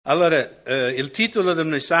Allora, il titolo del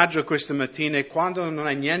messaggio questa mattina è Quando non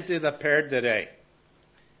hai niente da perdere.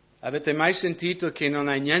 Avete mai sentito che non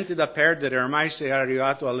hai niente da perdere, ormai sei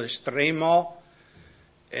arrivato all'estremo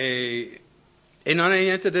e non hai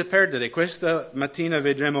niente da perdere? Questa mattina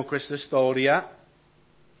vedremo questa storia,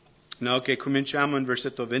 no, che cominciamo in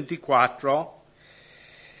versetto 24.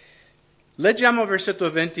 Leggiamo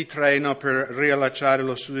versetto 23, no, per riallacciare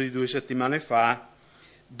lo studio di 2 settimane fa.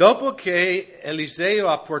 Dopo che Eliseo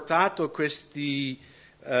ha portato questi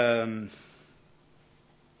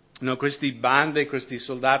bande, questi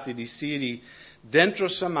soldati di Siri dentro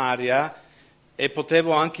Samaria e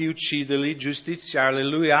potevo anche ucciderli, giustiziarli,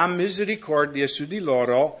 lui ha misericordia su di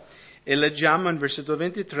loro e leggiamo in versetto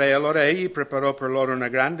 23, allora egli preparò per loro un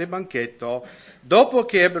grande banchetto, dopo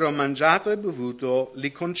che ebbero mangiato e bevuto,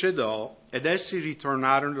 li concedò ed essi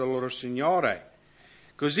ritornarono dal loro Signore.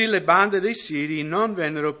 Così le bande dei Siri non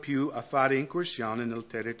vennero più a fare incursione nel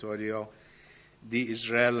territorio di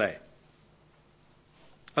Israele.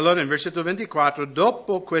 Allora in versetto 24,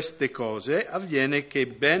 dopo queste cose avviene che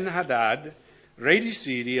Ben-Hadad, re di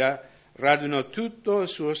Siria, radunò tutto il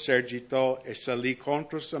suo esercito e salì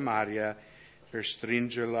contro Samaria per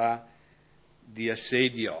stringerla di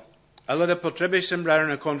assedio. Allora potrebbe sembrare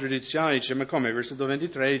una contraddizione, dice, ma come? Versetto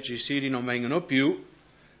 23 dice i Siri non vengono più,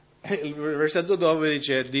 il versetto 2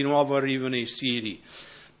 dice di nuovo arrivano i Siri.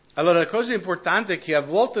 Allora la cosa importante è che a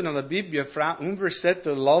volte nella Bibbia fra un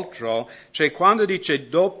versetto e l'altro, cioè quando dice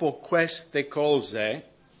dopo queste cose,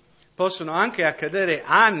 possono anche accadere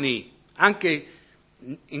anni, anche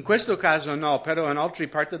in questo caso no, però in altre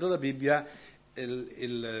parti della Bibbia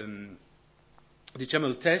il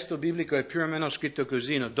testo biblico è più o meno scritto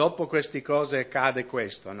così, no? Dopo queste cose accade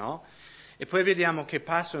questo, no? E poi vediamo che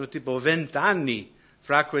passano tipo 20 anni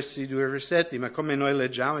fra questi due versetti, ma come noi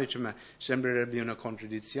leggiamo, dice, ma sembrerebbe una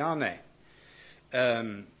contraddizione.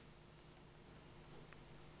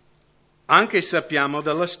 Anche sappiamo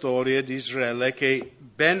dalla storia di Israele che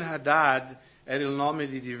Ben-Hadad era il nome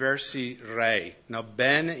di diversi re. No,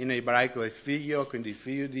 Ben in ebraico è figlio, quindi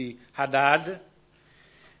figlio di Hadad.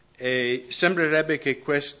 E sembrerebbe che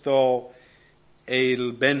questo è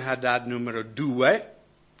il Ben-Hadad numero 2.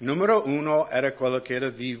 Numero 1 era quello che era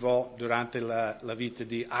vivo durante la vita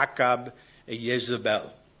di Acab e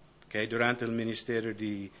Jezebel, okay, durante il ministero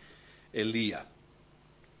di Elia.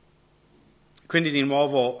 Quindi di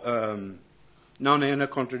nuovo non è una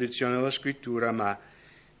contraddizione nella scrittura, ma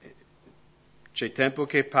c'è tempo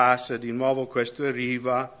che passa, di nuovo questo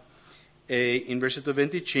arriva, e in versetto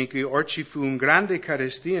 25, or ci fu un grande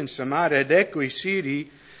carestia in Samaria, ed ecco i Siri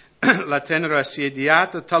la tennero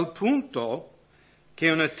assediata a tal punto che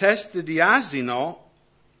una testa di asino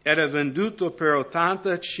era venduto per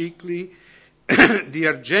 80 cicli di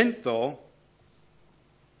argento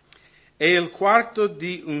e il quarto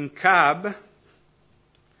di un cab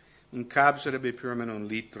sarebbe più o meno un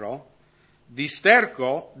litro, di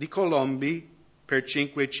sterco di colombi per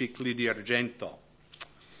 5 cicli di argento.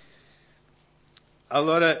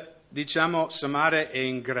 Allora, diciamo, Samaria è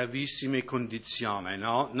in gravissime condizioni,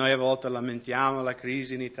 no? Noi a volte lamentiamo la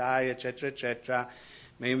crisi in Italia, eccetera, eccetera.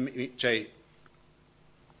 Cioè,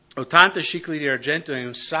 80 cicli di argento è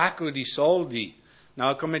un sacco di soldi,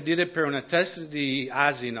 no? Come dire per una testa di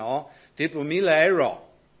asino, tipo 1.000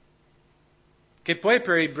 euro. Che poi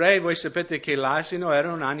per gli ebrei voi sapete che l'asino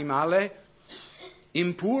era un animale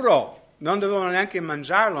impuro, non dovevano neanche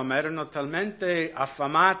mangiarlo, ma erano talmente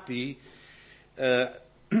affamati,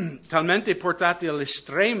 talmente portati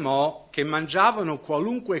all'estremo che mangiavano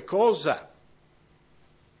qualunque cosa.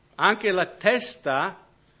 Anche la testa,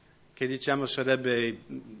 che diciamo sarebbe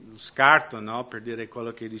il scarto, no? Per dire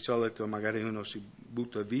quello che di solito magari uno si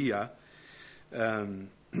butta via,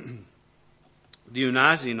 di un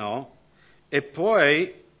asino, e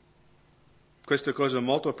poi, questa cosa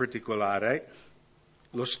molto particolare,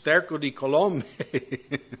 lo sterco di colombe.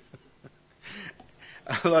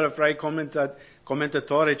 Allora, fra i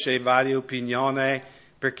commentatori c'è varie opinioni,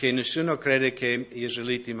 perché nessuno crede che gli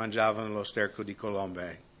israeliti mangiavano lo sterco di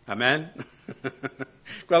colombe. Amen?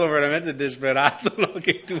 Quello veramente disperato, no?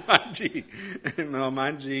 Che tu mangi, lo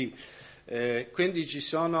mangi. Quindi ci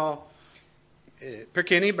sono,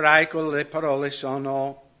 perché in ebraico le parole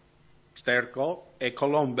sono sterco e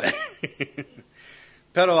colombe.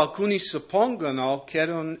 Però alcuni suppongono che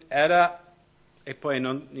era, e poi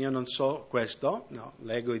io non so questo, no,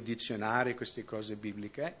 leggo i dizionari, queste cose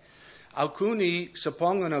bibliche, alcuni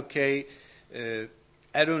suppongono che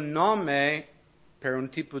era un nome per un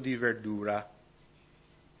tipo di verdura.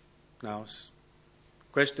 No,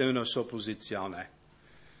 questa è una supposizione,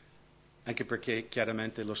 anche perché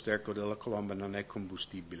chiaramente lo sterco della colomba non è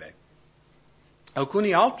combustibile.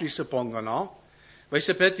 Alcuni altri suppongono, voi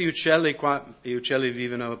sapete gli uccelli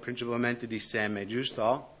vivono principalmente di seme,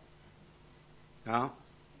 giusto? No?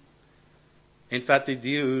 Infatti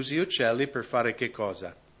Dio usa gli uccelli per fare che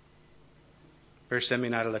cosa? Per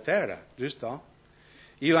seminare la terra, giusto?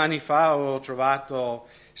 Io anni fa ho trovato,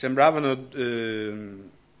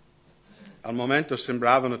 al momento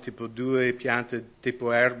sembravano tipo 2 piante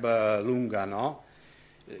tipo erba lunga, no?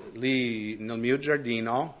 Lì nel mio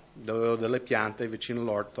giardino, dove avevo delle piante vicino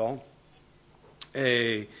all'orto,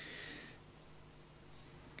 e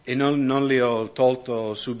non li ho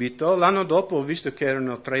tolto subito. L'anno dopo ho visto che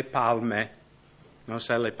erano 3 palme, non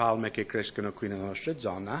sai le palme che crescono qui nella nostra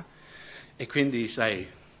zona, e quindi sai,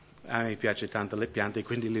 a me piace tanto le piante,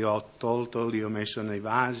 quindi li ho tolto, li ho messo nei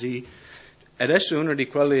vasi. Adesso uno di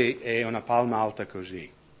quelli è una palma alta così,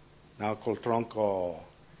 no? Col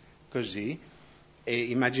tronco così, e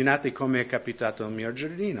immaginate come è capitato nel mio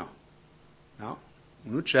giardino, no?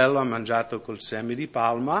 Un uccello ha mangiato col seme di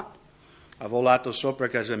palma, ha volato sopra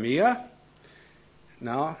casa mia,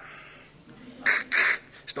 no?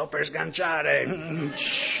 Sto per sganciare.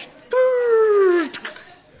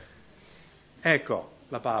 Ecco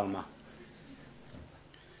la palma.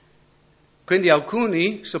 Quindi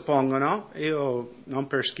alcuni suppongono, io non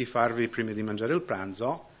per schifarvi prima di mangiare il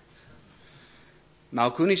pranzo, ma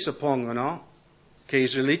alcuni suppongono che gli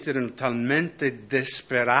israeliti erano talmente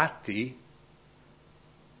disperati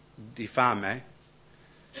di fame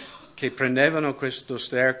che prendevano questo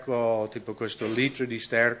sterco, tipo questo litro di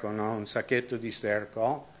sterco, no? Un sacchetto di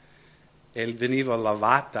sterco, e veniva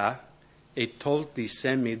lavata e tolti i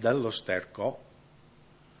semi dallo sterco,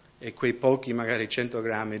 e quei pochi, magari 100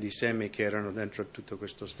 grammi di semi che erano dentro tutto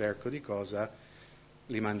questo sterco di cosa,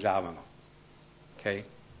 li mangiavano. Ok?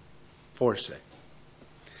 Forse.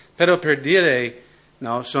 Però per dire,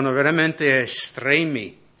 no, sono veramente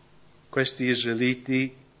estremi questi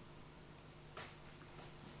israeliti.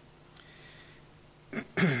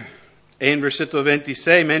 E in versetto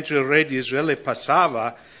 26, mentre il re di Israele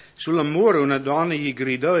passava sulla mura, una donna gli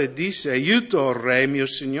gridò e disse: aiuto, o re mio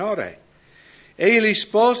signore. Egli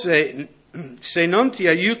rispose: se non ti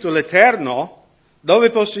aiuto l'Eterno,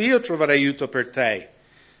 dove posso io trovare aiuto per te?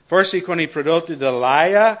 Forse con i prodotti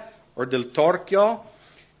dell'aia o del torchio?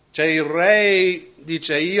 Cioè il re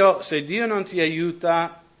dice: se Dio non ti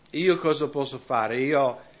aiuta, io cosa posso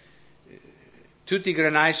fare? Tutti i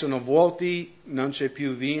granai sono vuoti, non c'è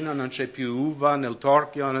più vino, non c'è più uva nel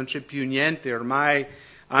torchio, non c'è più niente, ormai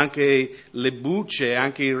anche le bucce,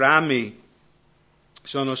 anche i rami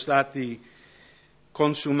sono stati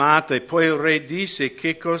consumati. Poi il re disse: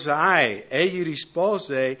 che cosa hai? Egli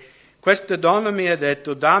rispose: questa donna mi ha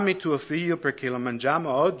detto: dammi tuo figlio perché lo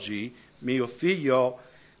mangiamo oggi, mio figlio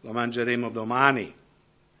lo mangeremo domani.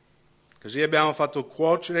 Così abbiamo fatto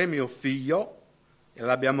cuocere mio figlio e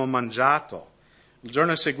l'abbiamo mangiato. Il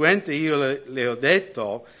giorno seguente io le ho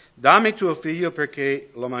detto: dammi tuo figlio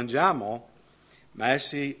perché lo mangiamo, ma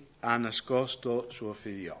essi ha nascosto suo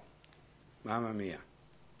figlio. Mamma mia.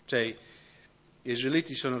 Cioè, gli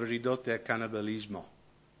israeliti sono ridotti al cannibalismo,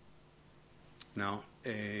 no?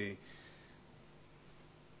 E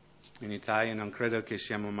in Italia non credo che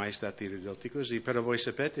siamo mai stati ridotti così, però voi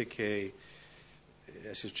sapete che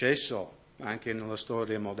è successo anche nella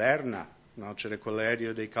storia moderna. No, c'era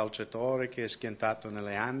quell'aereo dei calciatori che è schiantato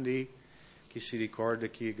nelle Andi, chi si ricorda,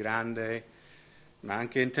 chi è grande, ma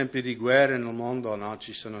anche in tempi di guerra nel mondo, no,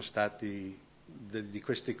 ci sono stati di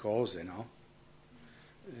queste cose, no?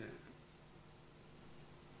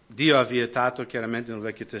 Dio ha vietato chiaramente nel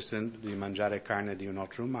Vecchio Testamento di mangiare carne di un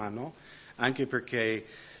altro umano, anche perché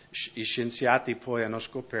i scienziati poi hanno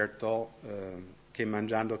scoperto che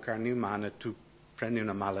mangiando carne umana tu prendi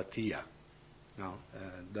una malattia, no?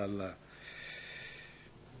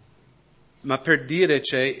 Ma per dire,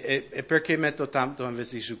 e perché metto tanto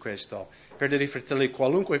enfasi su questo? Per dire, fratelli,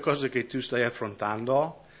 qualunque cosa che tu stai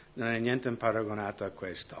affrontando non è niente paragonato a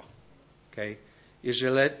questo. Ok?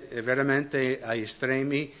 Israele è veramente agli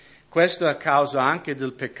estremi. Questo a causa anche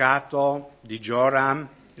del peccato di Joram,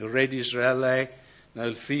 il re di Israele,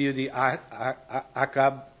 il figlio di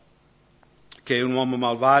Acab, che è un uomo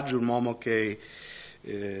malvagio, un uomo che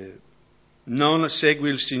non segue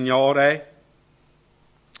il Signore.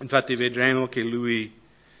 Infatti vedremo che lui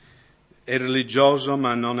è religioso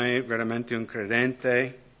ma non è veramente un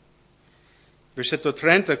credente. Versetto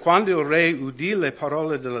 30, quando il re udì le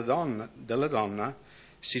parole della donna,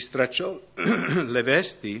 si stracciò le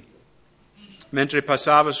vesti mentre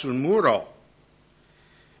passava sul muro.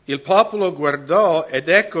 Il popolo guardò ed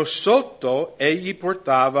ecco sotto egli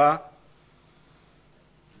portava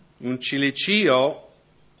un cilicio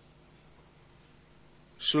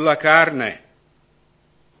sulla carne.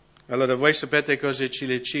 Allora, voi sapete cos'è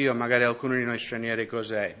cilicio, magari alcuni di noi stranieri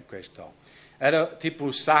cos'è questo. Era tipo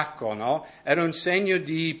un sacco, no? Era un segno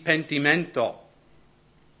di pentimento.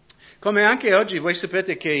 Come anche oggi voi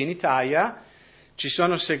sapete che in Italia ci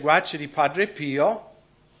sono seguaci di Padre Pio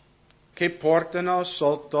che portano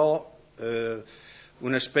sotto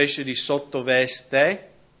una specie di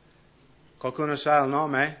sottoveste. Qualcuno sa il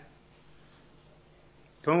nome?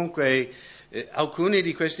 Comunque, alcuni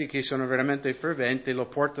di questi che sono veramente ferventi lo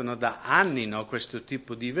portano da anni, no? Questo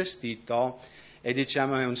tipo di vestito, e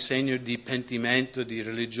diciamo è un segno di pentimento, di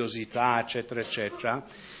religiosità, eccetera, eccetera.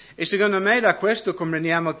 E secondo me da questo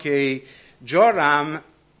comprendiamo che Joram,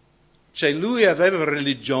 cioè lui aveva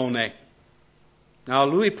religione, no?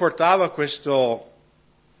 Lui portava questo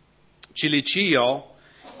cilicio,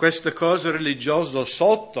 questa cosa religiosa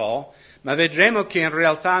sotto, ma vedremo che in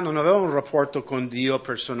realtà non aveva un rapporto con Dio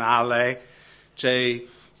personale, cioè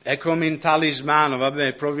è come un talismano,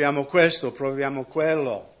 vabbè, proviamo questo, proviamo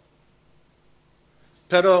quello.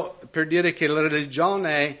 Però per dire che la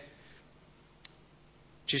religione,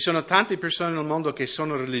 ci sono tante persone nel mondo che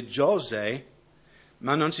sono religiose,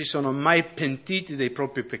 ma non si sono mai pentiti dei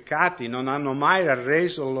propri peccati, non hanno mai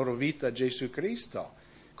arreso la loro vita a Gesù Cristo.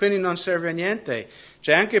 Quindi non serve a niente.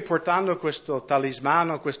 Cioè anche portando questo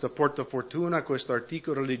talismano, questo portafortuna, questo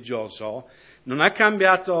articolo religioso, non ha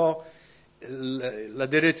cambiato la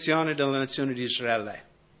direzione della nazione di Israele.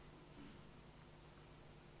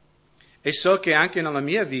 E so che anche nella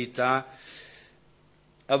mia vita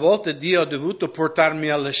a volte Dio ha dovuto portarmi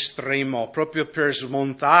all'estremo proprio per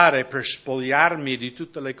smontare, per spogliarmi di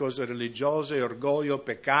tutte le cose religiose, orgoglio,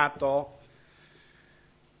 peccato,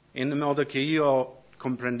 in modo che io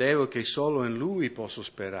comprendevo che solo in Lui posso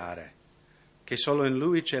sperare, che solo in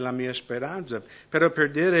Lui c'è la mia speranza. Però per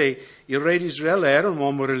dire, il re di Israele era un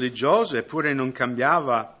uomo religioso, eppure non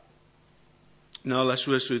cambiava la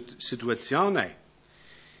sua situazione.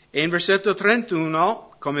 E in versetto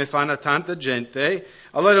 31, come fanno tanta gente,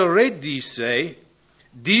 allora il re disse,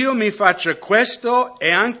 Dio mi faccia questo e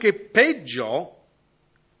anche peggio,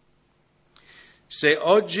 se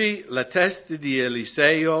oggi la testa di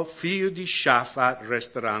Eliseo, figlio di Shafat,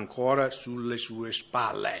 resterà ancora sulle sue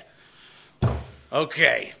spalle.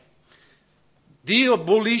 Ok. Dio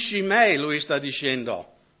abolisci me, lui sta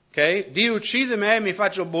dicendo. Ok? Dio uccide me e mi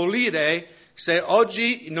faccio abolire se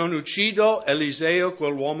oggi non uccido Eliseo,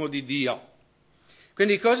 quell'uomo di Dio.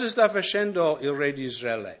 Quindi cosa sta facendo il re di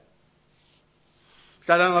Israele?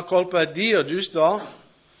 Sta dando la colpa a Dio, giusto?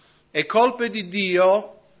 È colpa di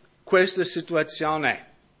Dio questa situazione.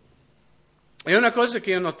 È una cosa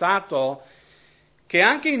che ho notato, che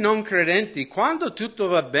anche i non credenti, quando tutto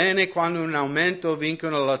va bene, quando un aumento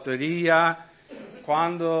vincono la lotteria,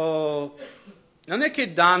 quando non è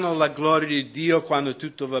che danno la gloria di Dio quando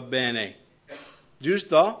tutto va bene,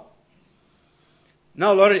 giusto? No,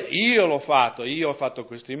 allora io l'ho fatto, io ho fatto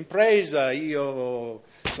questa impresa, io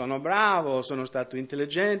sono bravo, sono stato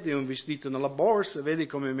intelligente, ho investito nella borsa, vedi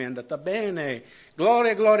come mi è andata bene,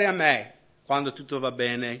 gloria, gloria a me, quando tutto va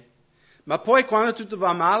bene. Ma poi quando tutto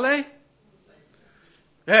va male?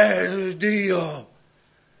 Dio,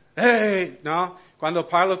 no? Quando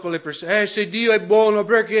parlo con le persone, se Dio è buono,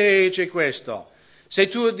 perché c'è questo? Se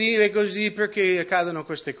tu Dio è così, perché accadono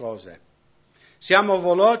queste cose? Siamo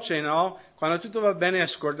veloci, no? Quando tutto va bene a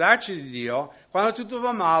scordarci di Dio, quando tutto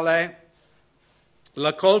va male,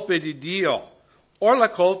 la colpa è di Dio, o la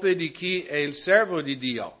colpa è di chi è il servo di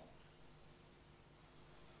Dio.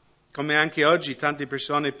 Come anche oggi tante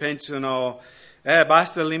persone pensano,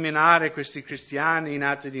 basta eliminare questi cristiani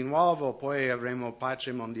nati di nuovo, poi avremo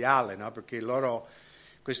pace mondiale, no? Perché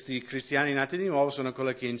questi cristiani nati di nuovo sono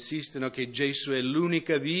quelli che insistono che Gesù è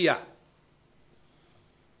l'unica via.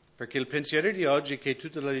 Perché il pensiero di oggi è che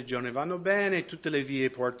tutte le religioni vanno bene, tutte le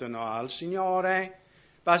vie portano al Signore,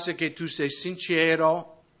 basta che tu sei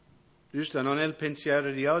sincero, giusto? Non è il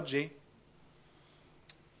pensiero di oggi?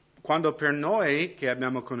 Quando per noi che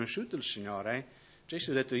abbiamo conosciuto il Signore,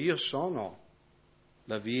 Gesù ha detto, io sono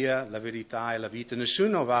la via, la verità e la vita,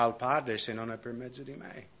 nessuno va al Padre se non è per mezzo di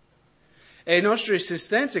me. E la nostra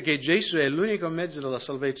esistenza, che Gesù è l'unico mezzo della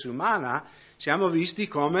salvezza umana, siamo visti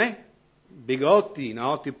come bigotti,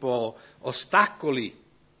 no? Tipo ostacoli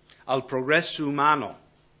al progresso umano.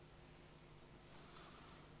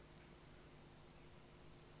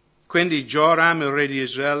 Quindi Joram, il re di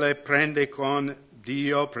Israele, prende con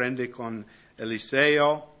Dio, prende con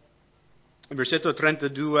Eliseo. Versetto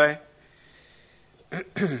 32.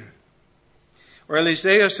 Ora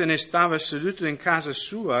Eliseo se ne stava seduto in casa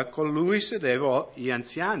sua, con lui sedevano gli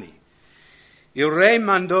anziani. Il re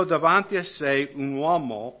mandò davanti a sé un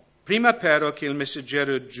uomo Prima però che il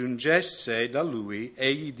messaggero giungesse da lui,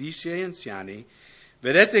 egli disse agli anziani: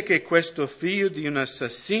 vedete che questo figlio di un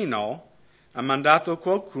assassino ha mandato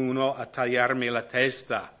qualcuno a tagliarmi la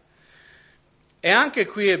testa. E anche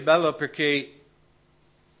qui è bello perché,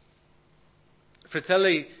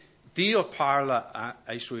 fratelli, Dio parla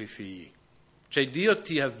ai suoi figli. Cioè Dio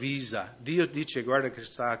ti avvisa, Dio dice: guarda che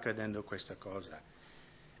sta accadendo questa cosa.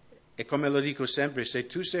 E come lo dico sempre, se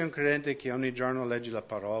tu sei un credente che ogni giorno leggi la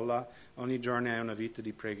parola, ogni giorno hai una vita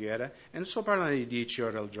di preghiera, e non sto parlando di 10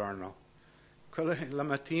 ore al giorno. La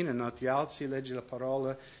mattina, no, ti alzi, leggi la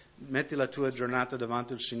parola, metti la tua giornata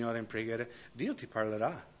davanti al Signore in preghiera, Dio ti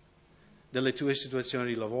parlerà delle tue situazioni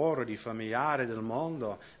di lavoro, di familiare, del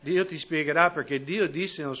mondo. Dio ti spiegherà, perché Dio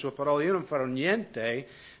disse nella sua parola: io non farò niente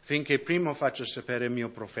finché prima faccio sapere il mio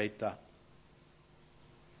profeta.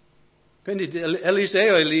 Quindi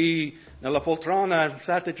Eliseo è lì nella poltrona: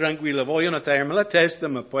 state tranquilli, vogliono tagliarmi la testa,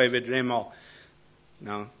 ma poi vedremo,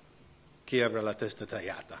 no, chi avrà la testa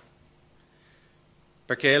tagliata.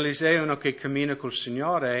 Perché Eliseo è uno che cammina col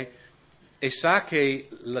Signore e sa che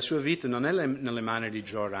la sua vita non è nelle mani di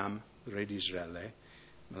Joram, re di Israele,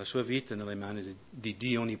 ma la sua vita è nelle mani di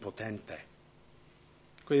Dio Onnipotente.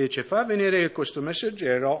 Quindi dice: fa venire questo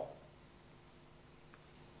messaggero.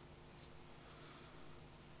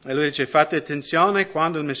 E lui dice: fate attenzione,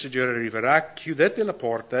 quando il messaggero arriverà, chiudete la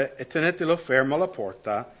porta e tenetelo fermo alla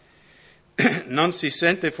porta. Non si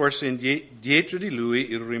sente forse dietro di lui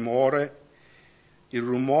il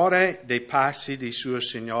rumore dei passi di suo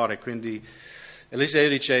Signore. Quindi Eliseo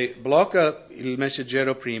dice: blocca il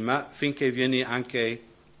messaggero prima, finché viene anche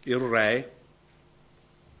il re.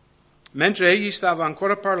 Mentre egli stava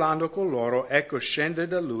ancora parlando con loro, ecco scende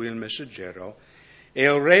da lui il messaggero. E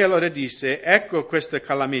il re allora disse: ecco, questa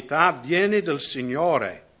calamità viene dal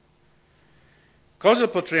Signore. Cosa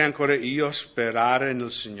potrei ancora io sperare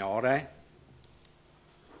nel Signore?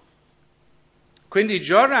 Quindi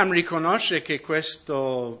Joram riconosce che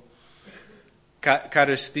questo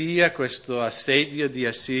carestia, questo assedio di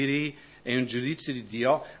Assiri è un giudizio di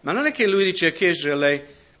Dio, ma non è che lui dice: che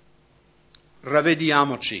Israele,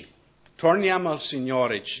 ravvediamoci, torniamo al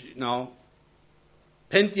Signore, no?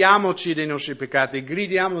 Pentiamoci dei nostri peccati,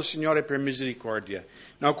 gridiamo al Signore per misericordia.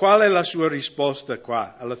 No, qual è la sua risposta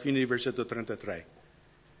qua, alla fine di versetto 33?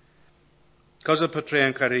 Cosa potrei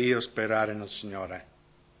ancora io sperare nel Signore?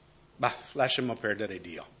 Bah, lasciamo perdere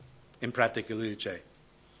Dio. In pratica lui dice: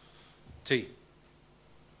 sì.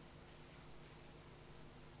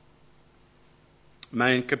 Ma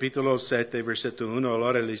in capitolo 7, versetto 1,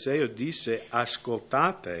 allora Eliseo disse: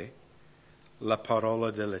 ascoltate la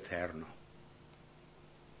parola dell'Eterno.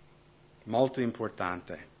 Molto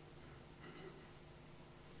importante.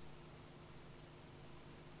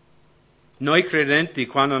 Noi credenti,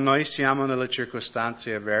 quando noi siamo nelle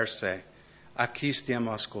circostanze avverse, a chi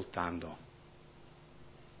stiamo ascoltando?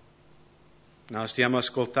 No, stiamo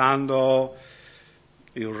ascoltando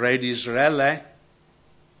il re di Israele?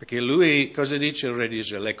 Perché lui, cosa dice il re di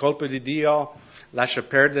Israele? È colpa di Dio, lascia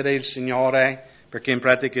perdere il Signore, perché in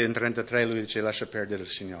pratica in 33 lui dice: lascia perdere il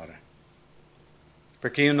Signore.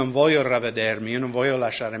 Perché io non voglio ravvedermi, io non voglio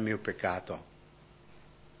lasciare il mio peccato.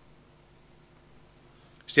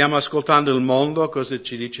 Stiamo ascoltando il mondo, cosa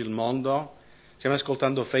ci dice il mondo? Stiamo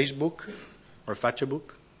ascoltando Facebook o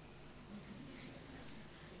Facebook?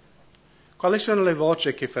 Quali sono le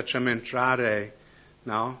voci che facciamo entrare,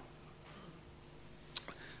 no?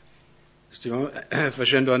 Stiamo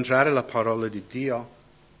facendo entrare la parola di Dio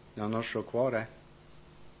nel nostro cuore.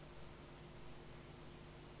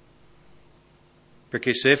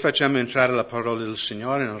 Perché se facciamo entrare la parola del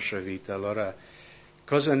Signore nella nostra vita, allora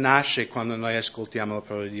cosa nasce quando noi ascoltiamo la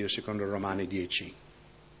parola di Dio secondo Romani 10?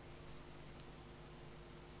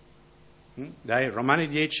 Dai, Romani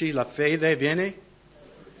 10, la fede viene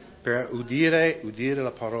per udire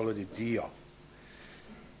la parola di Dio.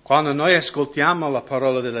 Quando noi ascoltiamo la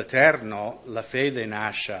parola dell'Eterno, la fede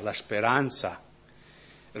nasce, la speranza.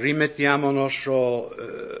 Rimettiamo la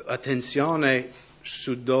nostra attenzione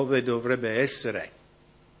su dove dovrebbe essere.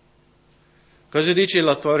 Cosa dice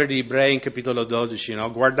l'autore di Ebrei in capitolo 12? No?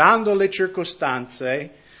 Guardando le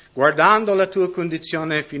circostanze, guardando la tua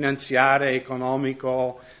condizione finanziaria,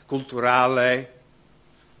 economico, culturale,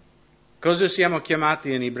 cosa siamo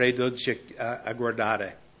chiamati in Ebrei 12 a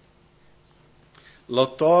guardare?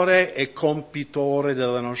 L'autore e compitore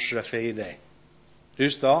della nostra fede,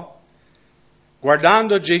 giusto?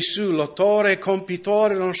 Guardando Gesù, l'autore e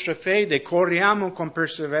compitore della nostra fede, corriamo con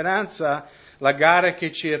perseveranza la gara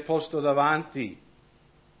che ci è posto davanti.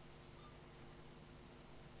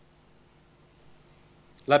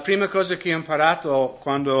 La prima cosa che ho imparato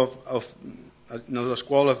quando ho nella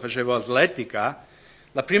scuola facevo atletica,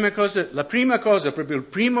 la prima cosa, proprio il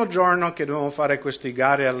primo giorno che dovevamo fare queste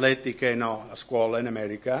gare atletiche, a scuola in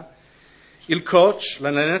America, il coach,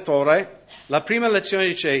 l'allenatore, la prima lezione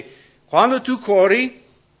dice, quando tu corri,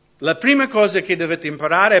 la prima cosa che dovete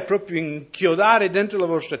imparare è proprio inchiodare dentro la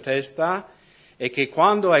vostra testa è che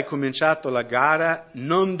quando hai cominciato la gara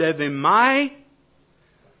non deve mai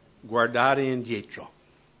guardare indietro.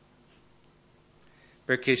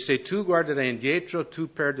 Perché se tu guarderai indietro,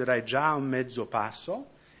 tu perderai già un mezzo passo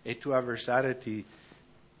e tuo avversario ti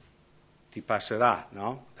passerà,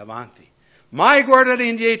 davanti. Mai guardare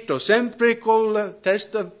indietro, sempre con la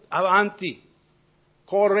testa avanti.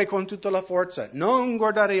 Corre con tutta la forza, non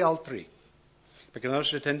guardare gli altri. Perché la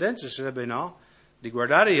nostra tendenza sarebbe, di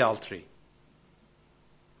guardare gli altri.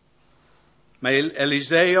 Ma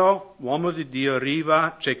Eliseo, uomo di Dio,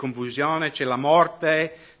 arriva, c'è confusione, c'è la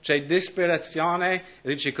morte, c'è disperazione,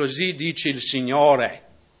 e dice così dice il Signore.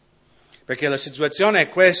 Perché la situazione è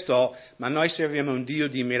questa, ma noi serviamo un Dio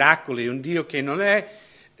di miracoli, un Dio che non è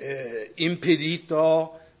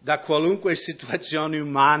impedito da qualunque situazione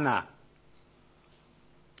umana.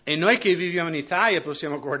 E noi che viviamo in Italia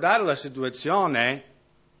possiamo guardare la situazione,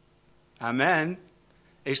 amen,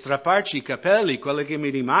 e strapparci i capelli, quelli che mi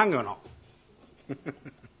rimangono.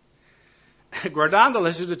 Guardando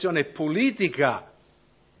la situazione politica,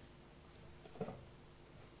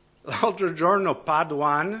 l'altro giorno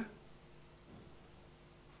Padoan,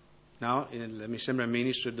 mi sembra il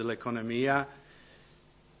ministro dell'economia,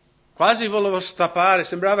 quasi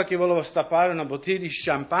sembrava che voleva stappare una bottiglia di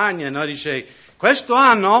champagne, dice, questo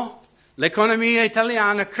anno l'economia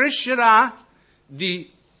italiana crescerà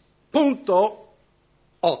di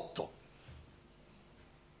 0,8.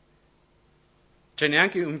 C'è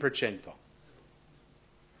neanche 1%.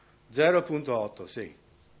 0,8, sì.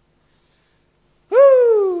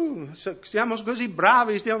 Siamo così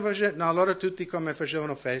bravi, stiamo facendo... No, allora tutti come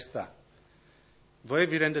facevano festa. Voi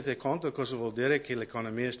vi rendete conto cosa vuol dire che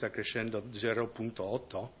l'economia sta crescendo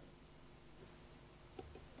 0,8?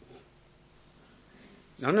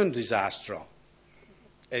 Non è un disastro.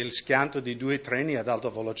 È il schianto di 2 treni ad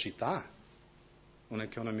alta velocità.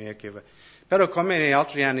 Un'economia che... Però come negli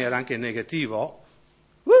altri anni era anche negativo,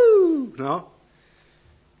 no?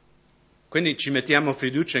 Quindi ci mettiamo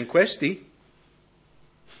fiducia in questi?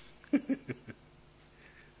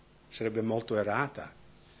 Sarebbe molto errata.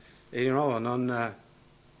 E di nuovo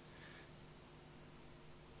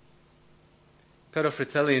Però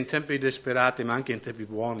fratelli, in tempi disperati, ma anche in tempi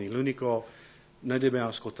buoni, noi dobbiamo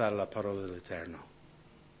ascoltare la parola dell'Eterno.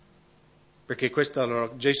 Perché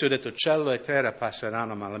Gesù ha detto, cielo e terra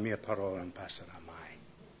passeranno, ma la mia parola non passerà mai.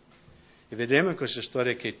 E vedremo in questa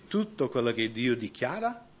storia che tutto quello che Dio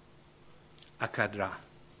dichiara accadrà.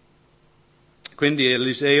 Quindi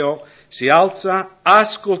Eliseo si alza,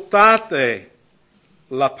 ascoltate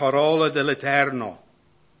la parola dell'Eterno.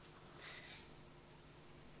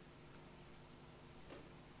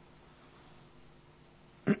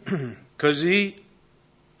 Così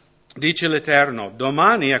dice l'Eterno,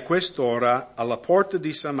 domani a quest'ora alla porta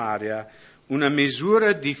di Samaria una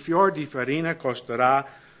misura di fior di farina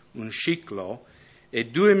costerà un ciclo e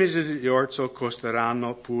 2 misure di orzo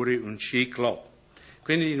costeranno pure un ciclo.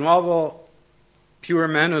 Quindi di nuovo più o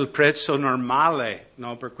meno il prezzo normale,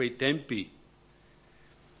 per quei tempi.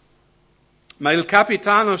 Ma il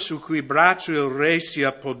capitano su cui braccio il re si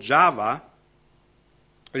appoggiava,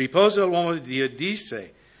 riposa l'uomo di Dio,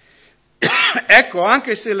 disse, ecco,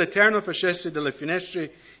 anche se l'Eterno facesse delle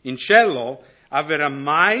finestre in cielo, avverrà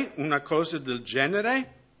mai una cosa del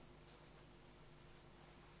genere?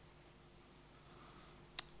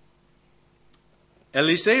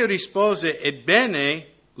 Eliseo rispose, ebbene,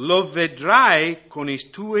 lo vedrai con i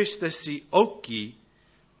tuoi stessi occhi,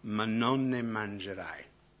 ma non ne mangerai.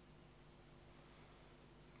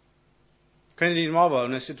 Quindi di nuovo,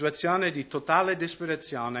 una situazione di totale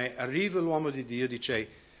disperazione, arriva l'uomo di Dio e dice,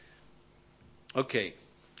 ok,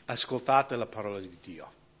 ascoltate la parola di Dio.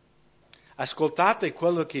 Ascoltate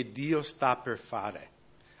quello che Dio sta per fare.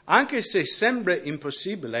 Anche se sembra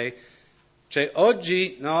impossibile,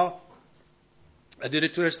 oggi,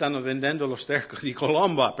 addirittura stanno vendendo lo sterco di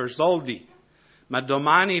colomba per soldi, ma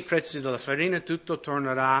domani i prezzi della farina tutto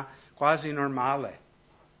tornerà quasi normale,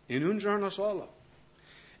 in un giorno solo.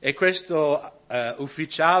 E questo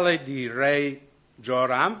ufficiale di re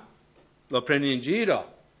Joram lo prende in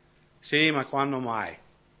giro. Sì, ma quando mai?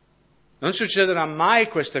 Non succederà mai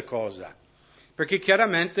questa cosa, perché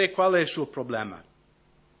chiaramente qual è il suo problema?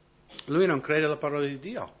 Lui non crede alla parola di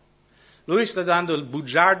Dio. Lui sta dando il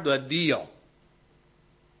bugiardo a Dio.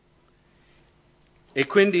 E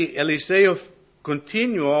quindi Eliseo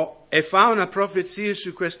continuo e fa una profezia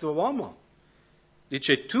su questo uomo.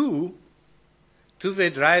 Dice, tu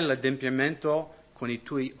vedrai l'adempimento con i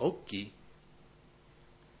tuoi occhi,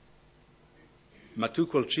 ma tu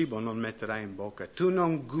col cibo non metterai in bocca, tu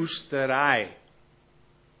non gusterai.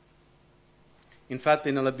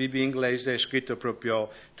 Infatti nella Bibbia inglese è scritto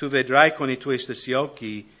proprio, tu vedrai con i tuoi stessi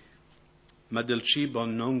occhi, ma del cibo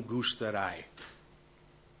non gusterai.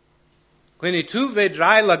 Quindi tu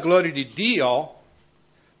vedrai la gloria di Dio,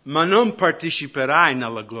 ma non parteciperai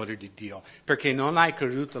nella gloria di Dio, perché non hai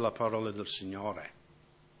creduto alla parola del Signore.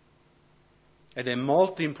 Ed è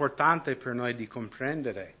molto importante per noi di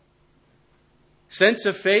comprendere.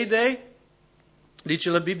 Senza fede, dice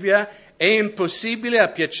la Bibbia, è impossibile a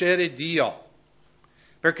piacere Dio,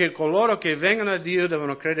 perché coloro che vengono a Dio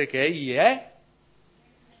devono credere che Egli è,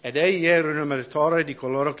 ed Egli è il rimuneratore di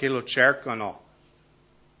coloro che lo cercano.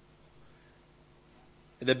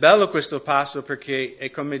 Ed è bello questo passo perché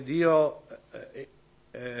è come Dio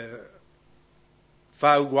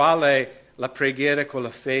fa uguale la preghiera con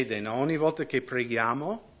la fede, no? Ogni volta che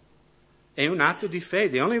preghiamo è un atto di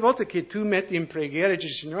fede. Ogni volta che tu metti in preghiera e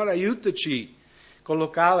dici, Signore, aiutaci col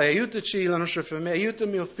locale, aiutaci la nostra famiglia, aiuta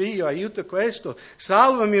mio figlio, aiuta questo,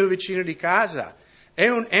 salva il mio vicino di casa. È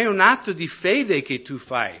un atto di fede che tu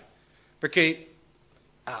fai. Perché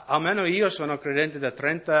almeno io sono credente da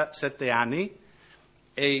 37 anni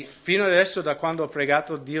e fino adesso, da quando ho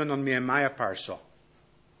pregato, Dio non mi è mai apparso.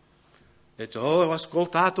 Ho detto, ho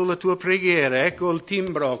ascoltato la tua preghiera, ecco il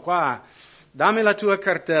timbro qua, dammi la tua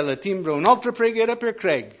cartella, timbro, un'altra preghiera per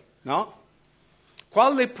Craig, no?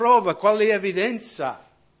 Quale prova, quale evidenza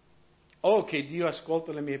ho che Dio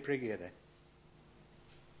ascolta le mie preghiere?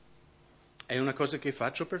 È una cosa che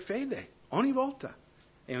faccio per fede, ogni volta,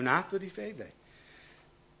 è un atto di fede.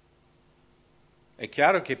 È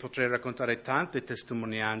chiaro che potrei raccontare tante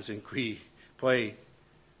testimonianze in cui poi,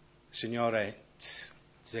 Signore,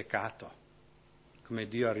 zeccato, come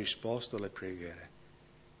Dio ha risposto alle preghiere.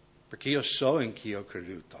 Perché io so in chi ho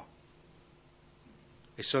creduto.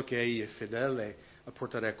 E so che Egli è fedele a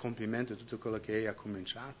portare a compimento tutto quello che Egli ha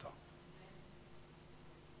cominciato.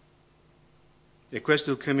 E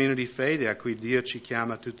questo è il cammino di fede a cui Dio ci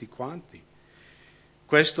chiama tutti quanti.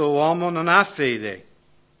 Questo uomo non ha fede.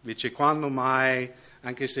 Dice, quando mai,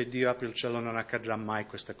 anche se Dio apre il cielo, non accadrà mai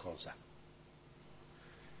questa cosa.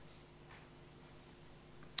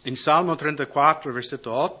 In Salmo 34,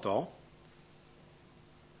 versetto 8,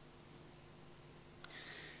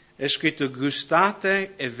 è scritto,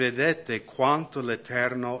 gustate e vedete quanto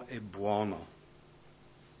l'Eterno è buono.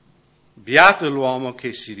 Beato l'uomo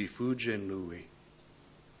che si rifugia in Lui.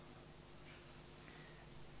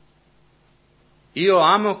 Io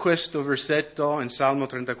amo questo versetto in Salmo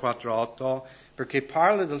 34:8 perché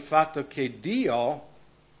parla del fatto che Dio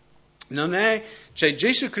non è, cioè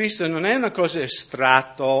Gesù Cristo non è una cosa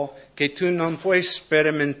astratta che tu non puoi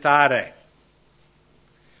sperimentare.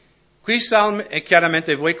 Qui e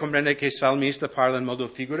chiaramente voi comprendete che il salmista parla in modo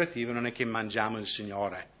figurativo, non è che mangiamo il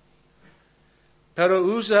Signore. Però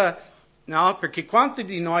usa, no, perché quanti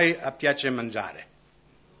di noi piace mangiare?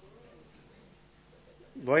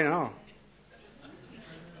 Voi no.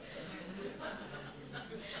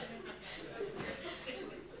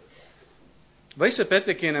 Voi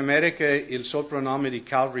sapete che in America il soprannome di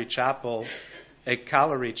Calvary Chapel è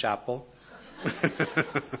Calorie Chapel?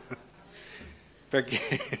 Perché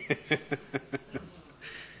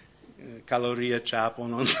Caloria Chapel,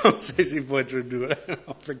 non so se si può tradurre,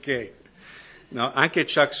 no, perché no, anche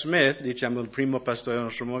Chuck Smith, diciamo il primo pastore del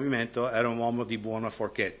nostro movimento, era un uomo di buona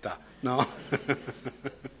forchetta, no?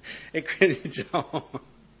 E quindi diciamo,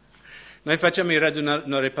 noi facciamo i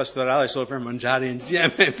radunari pastorali solo per mangiare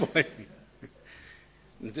insieme e poi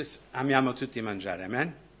amiamo tutti mangiare,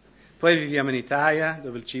 amen? Poi viviamo in Italia,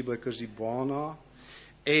 dove il cibo è così buono.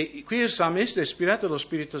 E qui il salmista è ispirato dallo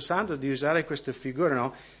Spirito Santo di usare questa figura,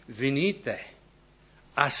 no? Venite,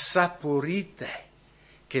 assaporite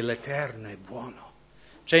che l'Eterno è buono.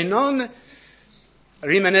 Cioè non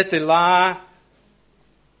rimanete là,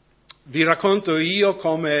 vi racconto io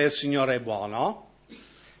come il Signore è buono.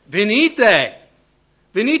 Venite,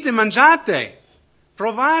 mangiate,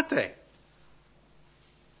 provate.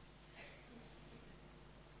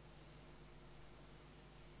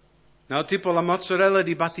 No, tipo la mozzarella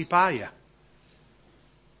di Battipaglia.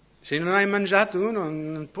 Se non hai mangiato uno,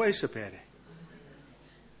 non puoi sapere.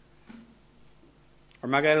 O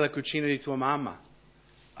magari la cucina di tua mamma.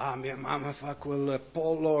 Ah, mia mamma fa quel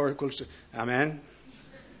pollo, amen?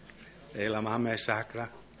 E la mamma è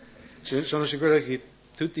sacra. Sono sicuro che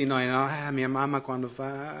tutti noi, no? Mia mamma quando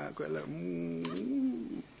fa quella,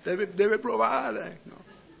 deve provare. No?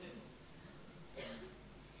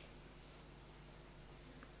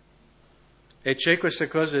 E c'è questa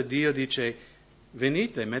cosa, Dio dice,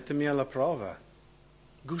 venite, mettimi alla prova,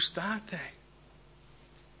 gustate.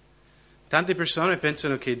 Tante persone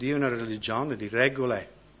pensano che Dio è una religione di regole,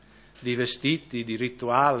 di vestiti, di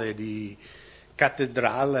rituale, di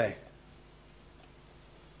cattedrale.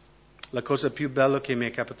 La cosa più bella che mi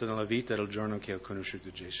è capitata nella vita era il giorno che ho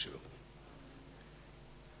conosciuto Gesù.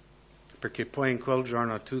 Perché poi in quel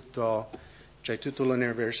giorno tutto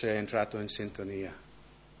l'universo è entrato in sintonia.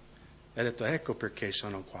 E ho detto, ecco perché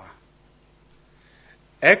sono qua.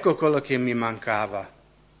 Ecco quello che mi mancava.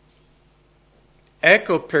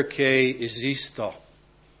 Ecco perché esisto.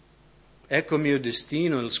 Ecco il mio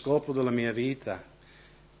destino, il scopo della mia vita.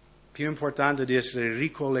 Più importante di essere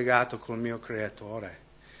ricollegato col mio Creatore,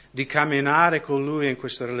 di camminare con Lui in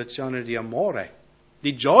questa relazione di amore,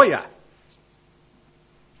 di gioia.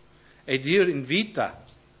 E Dio invita.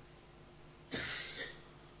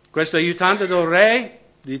 Questo aiutante del re,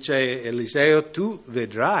 dice Eliseo, tu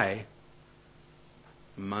vedrai,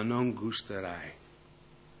 ma non gusterai.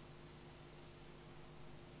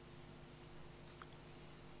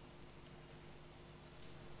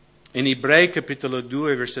 In Ebrei capitolo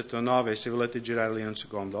 2, versetto 9, se volete girare lì un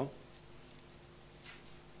secondo.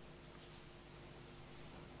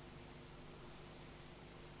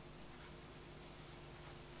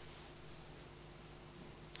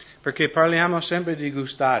 Perché parliamo sempre di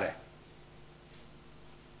gustare.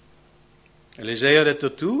 Eliseo ha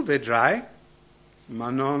detto, tu vedrai, ma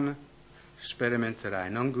non sperimenterai,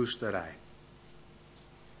 non gusterai.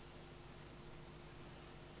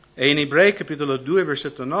 E in Ebrei capitolo 2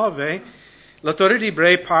 versetto 9 l'autore di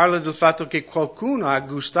Ebrei parla del fatto che qualcuno ha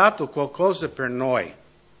gustato qualcosa per noi.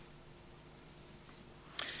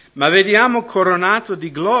 Ma vediamo coronato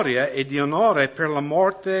di gloria e di onore per la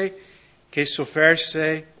morte che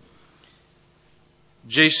sofferse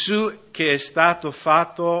Gesù, che è stato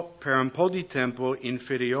fatto per un po' di tempo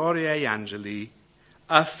inferiore agli angeli,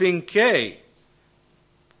 affinché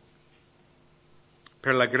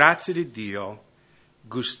per la grazia di Dio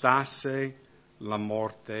gustasse la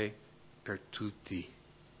morte per tutti.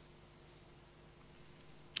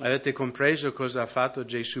 Avete compreso cosa ha fatto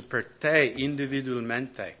Gesù per te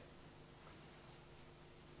individualmente?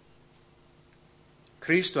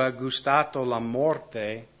 Cristo ha gustato la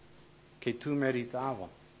morte che tu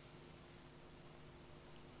meritavo.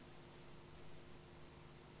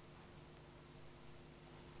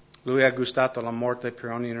 Lui ha gustato la morte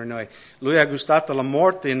per ognuno di noi. Lui ha gustato la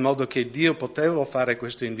morte in modo che Dio poteva fare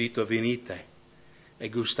questo invito, venite e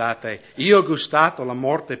gustate. Io ho gustato la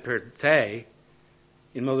morte per te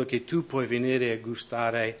in modo che tu puoi venire a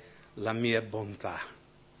gustare la mia bontà,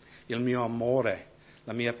 il mio amore,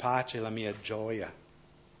 la mia pace, la mia gioia.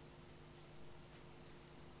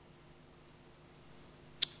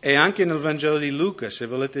 E anche nel Vangelo di Luca, se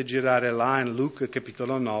volete girare là in Luca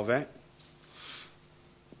capitolo 9,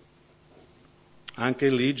 anche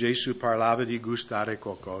lì Gesù parlava di gustare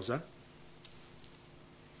qualcosa.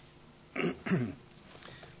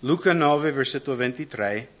 Luca 9, versetto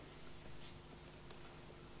 23.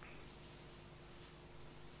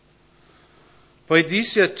 Poi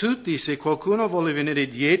disse a tutti, se qualcuno vuole venire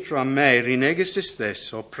dietro a me, rinnega se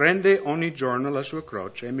stesso, prende ogni giorno la sua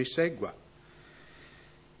croce e mi segua.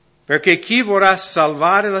 Perché chi vorrà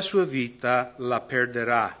salvare la sua vita la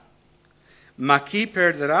perderà. Ma chi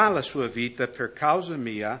perderà la sua vita per causa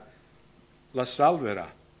mia la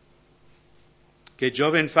salverà. Che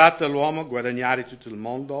giova infatti all'uomo guadagnare tutto il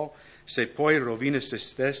mondo se poi rovina se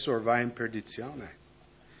stesso o va in perdizione?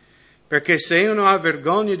 Perché se uno ha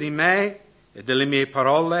vergogna di me e delle mie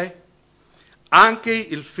parole, anche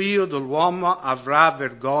il figlio dell'uomo avrà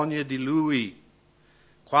vergogna di lui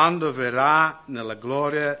quando verrà nella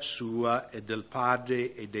gloria sua e del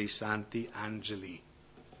Padre e dei santi angeli.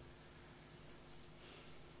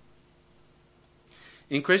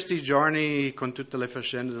 In questi giorni, con tutte le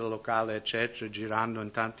faccende del locale, eccetera, girando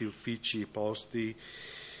in tanti uffici, posti,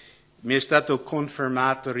 mi è stato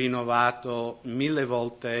confermato, rinnovato 1000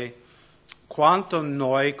 volte quanto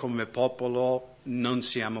noi come popolo non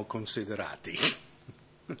siamo considerati.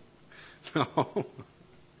 No.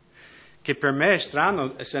 Che per me è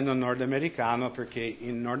strano, essendo nordamericano, perché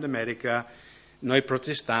in Nord America noi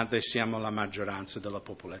protestanti siamo la maggioranza della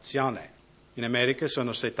popolazione. In America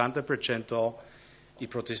sono 70% i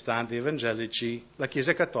protestanti evangelici, la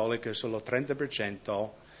Chiesa Cattolica è solo 30%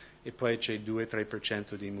 e poi c'è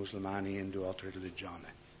 2-3% di musulmani in 2 altre religioni.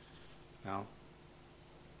 No?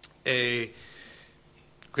 E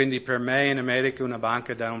quindi per me in America una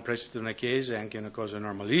banca dà un prestito a una chiesa è anche una cosa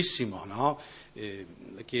normalissima, no?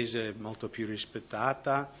 La chiesa è molto più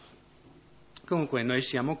rispettata. Comunque noi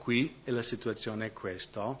siamo qui e la situazione è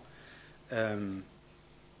questa.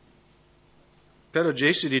 Però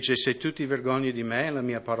Gesù dice, se tu ti vergogni di me e la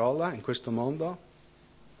mia parola in questo mondo,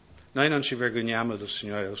 noi non ci vergogniamo del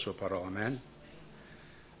Signore e della sua parola, amen?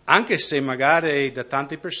 Anche se magari da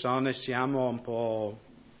tante persone siamo un po'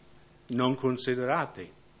 non considerati.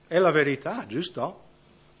 È la verità, giusto?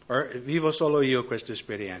 O vivo solo io questa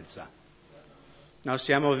esperienza? No,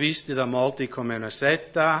 siamo visti da molti come una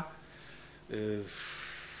setta,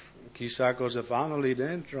 chissà cosa fanno lì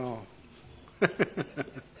dentro.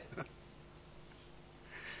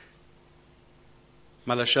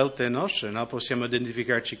 Ma la scelta è nostra, no? Possiamo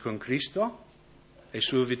identificarci con Cristo e il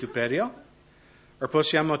suo vituperio, o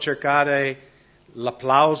possiamo cercare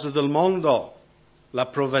l'applauso del mondo,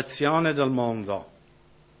 l'approvazione del mondo.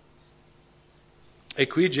 E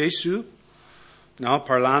qui Gesù, no,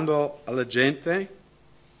 parlando alla gente,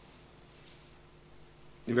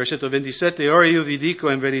 in versetto 27, ora io vi dico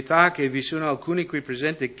in verità che vi sono alcuni qui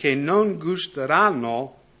presenti che non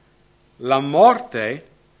gusteranno la morte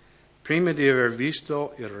prima di aver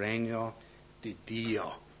visto il regno di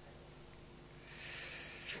Dio.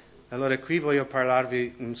 Allora qui voglio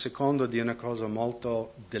parlarvi un secondo di una cosa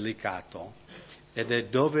molto delicata, ed è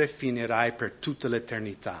dove finirai per tutta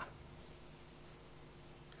l'eternità.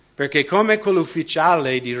 Perché come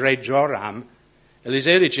quell'ufficiale di re Joram,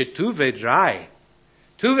 Eliseo dice, tu vedrai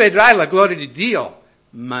la gloria di Dio,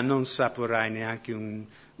 ma non saporai neanche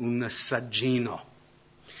un assaggino.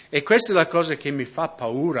 E questa è la cosa che mi fa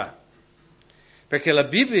paura. Perché la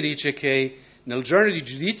Bibbia dice che nel giorno di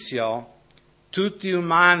giudizio tutti gli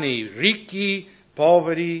umani, ricchi,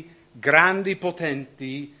 poveri, grandi,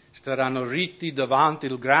 potenti, staranno ritti davanti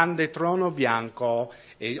al grande trono bianco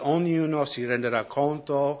e ognuno si renderà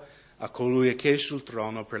conto a colui che è sul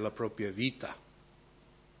trono per la propria vita.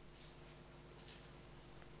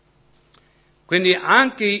 Quindi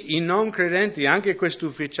anche i non credenti, anche questo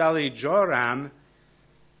ufficiale di Joram,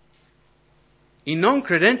 i non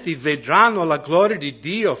credenti vedranno la gloria di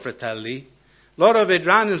Dio, fratelli. Loro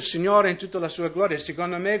vedranno il Signore in tutta la sua gloria.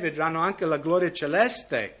 Secondo me vedranno anche la gloria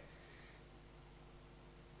celeste.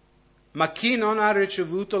 Ma chi non ha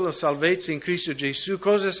ricevuto la salvezza in Cristo Gesù,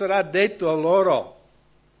 cosa sarà detto a loro?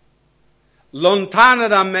 Lontana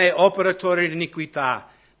da me, operatore di iniquità,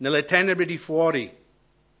 nelle tenebre di fuori.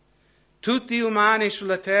 Tutti gli umani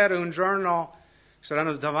sulla terra un giorno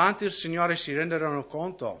saranno davanti al Signore e si renderanno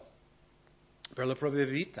conto per la propria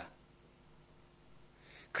vita.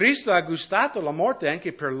 Cristo ha gustato la morte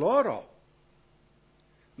anche per loro.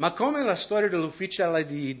 Ma come la storia dell'ufficiale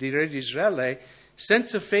di re di Israele,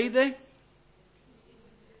 senza fede?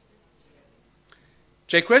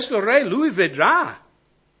 Cioè questo re, lui vedrà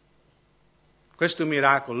questo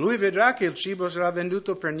miracolo. Lui vedrà che il cibo sarà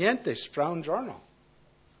venduto per niente fra un giorno.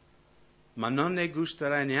 Ma non ne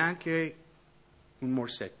gusterà neanche un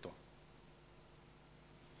morsetto.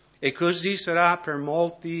 E così sarà per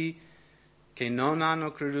molti che non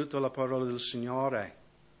hanno creduto alla parola del Signore,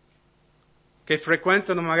 che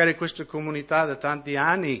frequentano magari questa comunità da tanti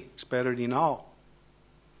anni, spero di no,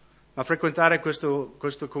 ma frequentare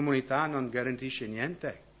questa comunità non garantisce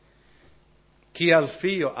niente. Chi ha il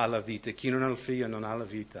figlio ha la vita, chi non ha il figlio non ha la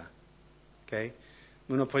vita. Ok?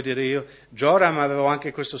 Uno può dire Joram aveva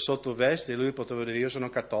anche questo sottoveste, lui poteva dire io sono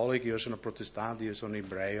cattolico, io sono protestante, io sono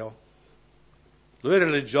ebreo. Lui era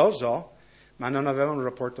religioso, ma non aveva un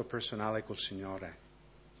rapporto personale col Signore.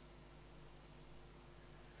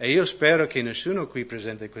 E io spero che nessuno qui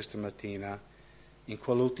presente questa mattina, in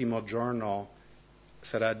quell'ultimo giorno,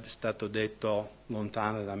 sarà stato detto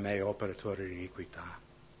lontano da me, operatore di iniquità.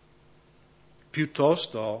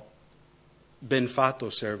 Piuttosto, ben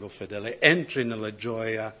fatto, servo fedele, entri nella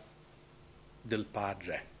gioia del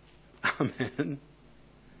Padre. Amen.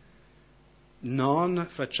 Non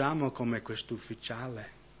facciamo come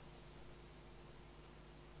quest'ufficiale.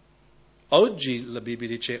 Oggi, la Bibbia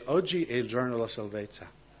dice, oggi è il giorno della salvezza.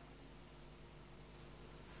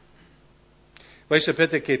 Voi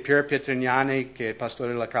sapete che Pier Pietrignani, che è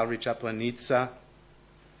pastore della Calvary Chapel a Nizza,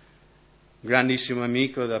 grandissimo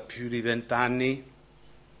amico da più di 20 anni,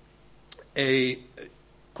 e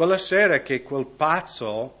quella sera che quel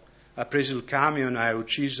pazzo ha preso il camion e ha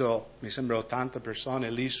ucciso, mi sembra, 80 persone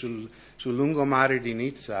lì sul lungomare di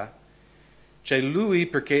Nizza, cioè lui,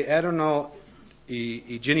 perché erano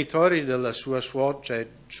i genitori della sua suocera,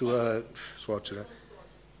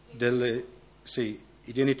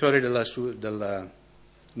 i genitori della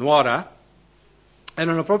nuora,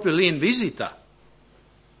 erano proprio lì in visita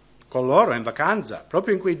con loro, in vacanza,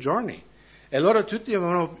 proprio in quei giorni. E loro tutti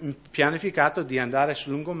avevano pianificato di andare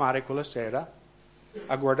sul lungomare quella sera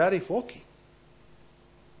a guardare i fuochi.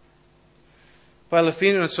 Poi alla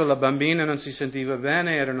fine, non so, la bambina non si sentiva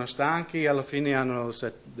bene, erano stanchi, alla fine hanno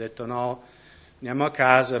detto no, andiamo a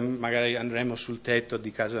casa, magari andremo sul tetto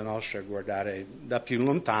di casa nostra a guardare da più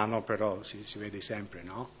lontano, però si vede sempre,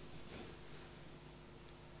 no?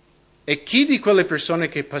 E chi di quelle persone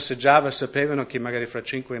che passeggiava sapevano che magari fra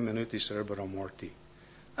 5 minuti sarebbero morti?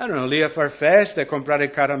 Erano lì a far feste, a comprare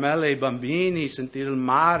caramelle ai bambini, sentire il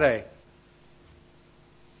mare.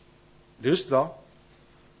 Giusto?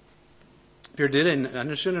 Per dire a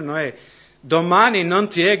nessuno di noi, domani non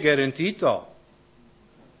ti è garantito,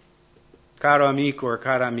 caro amico o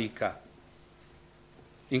cara amica.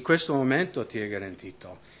 In questo momento ti è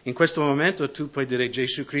garantito. In questo momento tu puoi dire,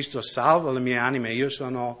 Gesù Cristo salva la mia anima, io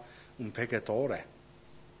sono un peccatore.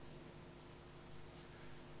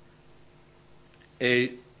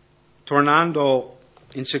 E tornando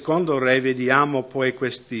in secondo Re, vediamo poi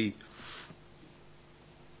questi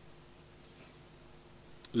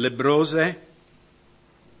lebrose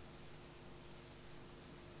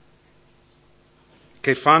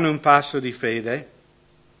che fanno un passo di fede.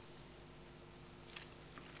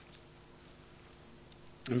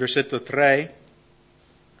 In versetto 3.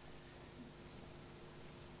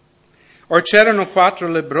 Or c'erano 4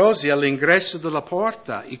 lebbrosi all'ingresso della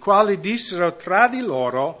porta, i quali dissero tra di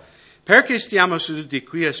loro, perché stiamo seduti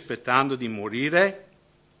qui aspettando di morire?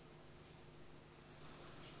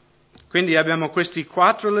 Quindi abbiamo questi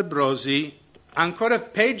 4 lebbrosi, ancora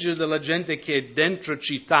peggio della gente che è dentro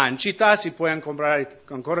città. In città si può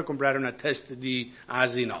ancora comprare una testa di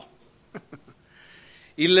asino.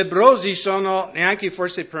 I lebbrosi sono neanche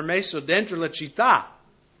forse permesso dentro la città.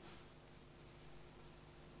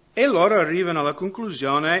 E loro arrivano alla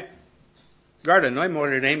conclusione, guarda, noi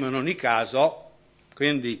moriremo in ogni caso,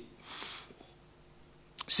 quindi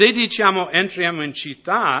se diciamo entriamo in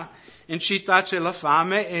città c'è la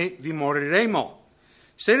fame e vi moriremo.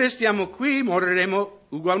 Se restiamo qui moriremo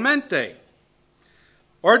ugualmente.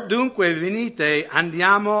 Or dunque venite,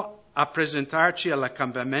 andiamo a presentarci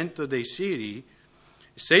all'accampamento dei Siri,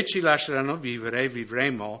 se ci lasceranno vivere,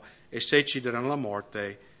 vivremo, e se ci daranno la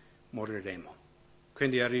morte, moriremo.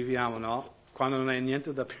 Quindi arriviamo, no? Quando non hai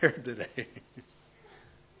niente da perdere.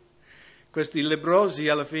 Questi lebbrosi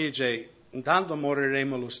alla fine dice, intanto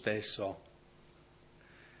moriremo lo stesso.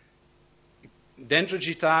 Dentro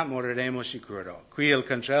città moriremo sicuro. Qui al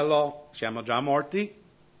cancello siamo già morti.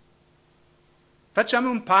 Facciamo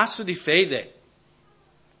un passo di fede.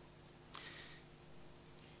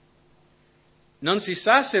 Non si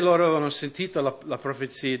sa se loro avevano sentito la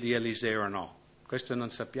profezia di Eliseo o no. Questo non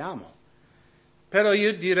sappiamo. Però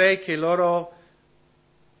io direi che loro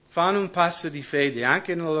fanno un passo di fede,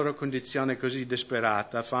 anche nella loro condizione così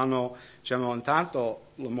disperata. Fanno, diciamo, intanto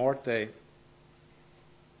la morte.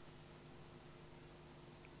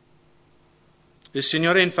 Il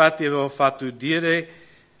Signore infatti aveva fatto udire,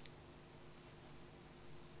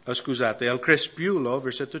 al Crespiulo,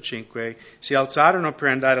 versetto 5, si alzarono per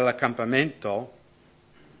andare all'accampamento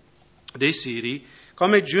dei Siri.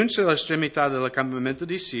 Come giunsero all'estremità dell'accampamento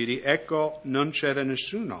dei Siri, ecco, non c'era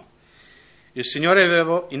nessuno. Il Signore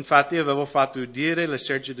aveva fatto udire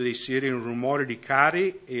l'esercito dei Siri un rumore di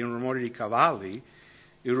carri e un rumore di cavalli,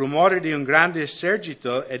 il rumore di un grande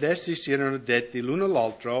esercito, ed essi si erano detti l'uno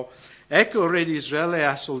all'altro, ecco il re di Israele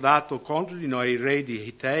ha soldato contro di noi i re di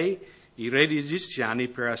Hittei, i re di Egiziani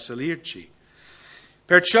per assalirci.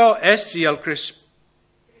 Perciò essi al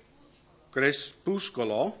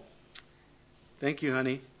crepuscolo, thank you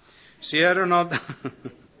honey, si erano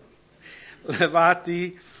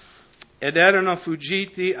levati ed erano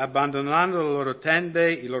fuggiti abbandonando le loro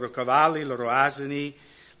tende, i loro cavalli, i loro asini,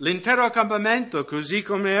 l'intero accampamento così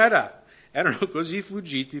come era. Erano così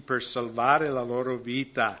fuggiti per salvare la loro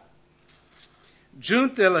vita.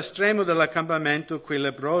 Giunti all'estremo dell'accampamento, quei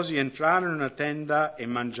lebbrosi entrarono in una tenda e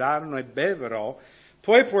mangiarono e bevero,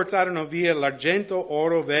 poi portarono via l'argento,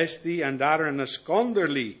 oro, vesti e andarono a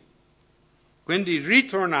nasconderli. Quindi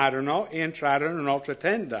ritornarono e entrarono in un'altra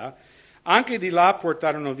tenda. Anche di là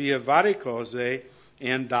portarono via varie cose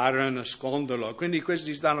e andarono a nasconderlo. Quindi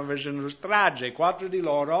questi stanno facendo strage, 4 di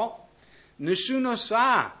loro. Nessuno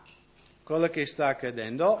sa quello che sta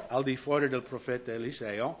accadendo al di fuori del profeta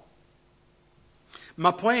Eliseo.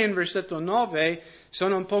 Ma poi in versetto 9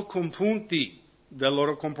 sono un po' compunti del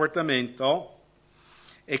loro comportamento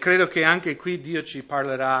e credo che anche qui Dio ci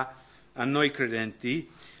parlerà a noi credenti.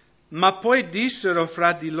 Ma poi dissero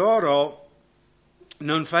fra di loro,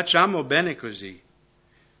 non facciamo bene così.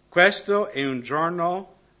 Questo è un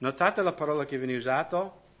giorno, notate la parola che viene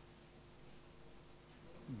usata?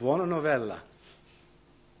 Buona novella.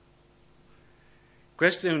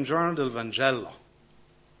 Questo è un giorno del Vangelo,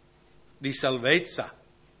 di salvezza.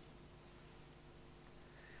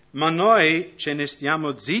 ma noi ce ne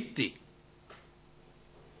stiamo zitti.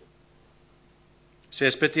 Se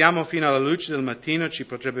aspettiamo fino alla luce del mattino ci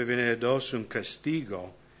potrebbe venire addosso un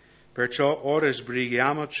castigo. Perciò ora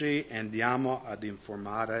sbrighiamoci e andiamo ad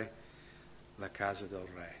informare la casa del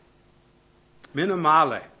re. Meno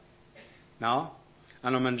male, no?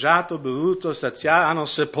 Hanno mangiato, bevuto, saziato, hanno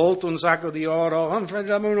sepolto un sacco di oro,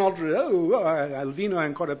 facciamo un altro, il vino è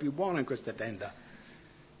ancora più buono in questa tenda.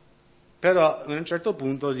 Però a un certo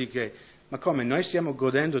punto dice, ma come, noi stiamo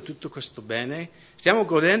godendo tutto questo bene? Stiamo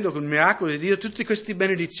godendo con il miracolo di Dio tutte queste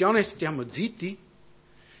benedizioni e stiamo zitti?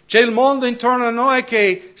 C'è il mondo intorno a noi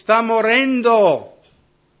che sta morendo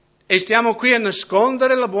e stiamo qui a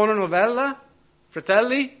nascondere la buona novella?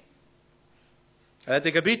 Fratelli?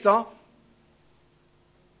 Avete capito?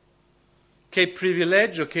 Che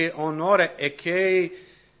privilegio, che onore e che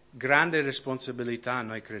grande responsabilità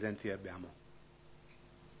noi credenti abbiamo.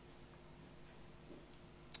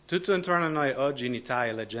 Tutto intorno a noi oggi in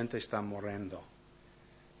Italia la gente sta morendo.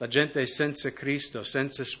 La gente è senza Cristo,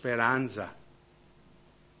 senza speranza.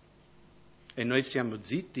 E noi siamo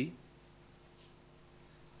zitti?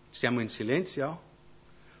 Stiamo in silenzio?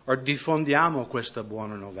 O diffondiamo questa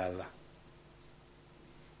buona novella?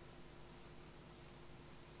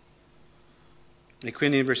 E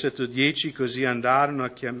quindi in versetto 10 così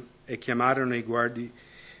andarono e chiamarono i guardiani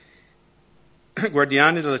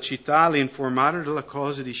della città, li informarono della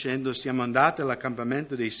cosa dicendo siamo andati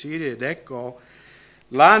all'accampamento dei Siri ed ecco,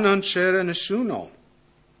 là non c'era nessuno,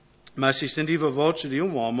 ma si sentiva voce di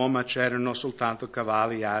un uomo, ma c'erano soltanto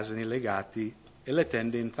cavalli, asini legati e le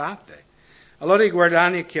tende intatte. Allora i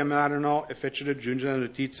guardiani chiamarono e fecero giungere la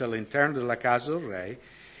notizia all'interno della casa del re.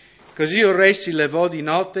 Così il re si levò di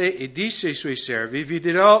notte e disse ai suoi servi, vi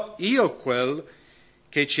dirò io quel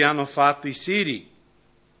che ci hanno fatto i Siri.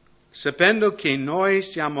 Sapendo che noi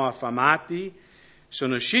siamo affamati,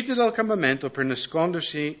 sono usciti dal campamento per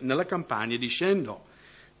nascondersi nella campagna dicendo,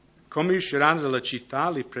 come usciranno dalla città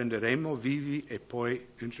li prenderemo vivi e poi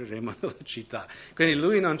entreremo nella città. Quindi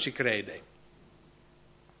lui non ci crede.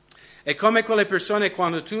 È come quelle persone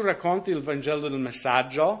quando tu racconti il Vangelo del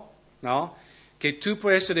messaggio, no? Che tu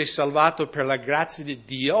puoi essere salvato per la grazia di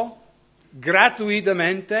Dio,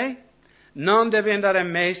 gratuitamente, non devi andare a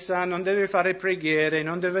messa, non devi fare preghiere,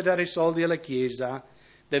 non devi dare soldi alla Chiesa,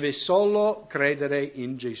 devi solo credere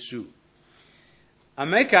in Gesù. A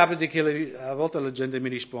me capita che a volte la gente mi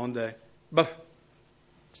risponde,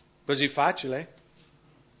 così facile?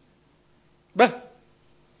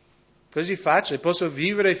 Così facile, posso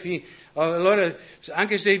vivere allora,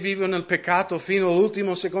 anche se vivo nel peccato fino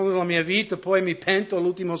all'ultimo secondo della mia vita, poi mi pento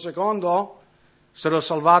all'ultimo secondo, sarò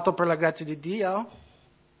salvato per la grazia di Dio?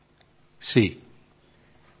 Sì.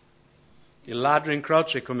 Il ladro in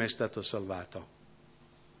croce come è stato salvato?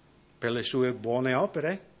 Per le sue buone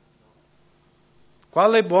opere?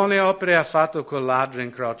 Quale buone opere ha fatto quel ladro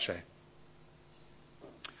in croce?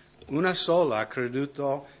 Una sola, ha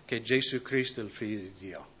creduto che Gesù Cristo è il Figlio di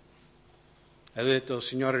Dio. E ha detto,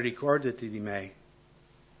 Signore, ricordati di me.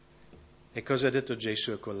 E cosa ha detto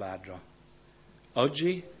Gesù a quel ladro?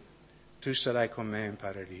 Oggi tu sarai con me in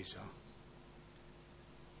paradiso.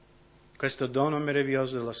 Questo dono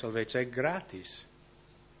meraviglioso della salvezza è gratis.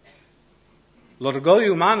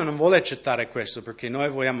 L'orgoglio umano non vuole accettare questo perché noi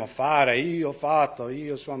vogliamo fare, io ho fatto,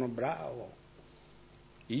 io sono bravo,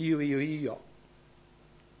 io.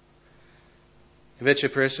 Invece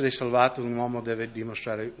per essere salvato un uomo deve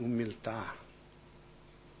dimostrare umiltà.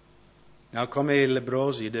 No, come i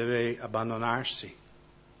lebbrosi deve abbandonarsi.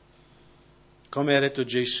 Come ha detto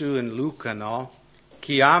Gesù in Luca, no?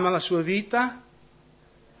 Chi ama la sua vita,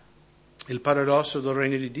 il paradosso del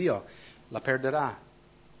regno di Dio, la perderà.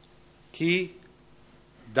 Chi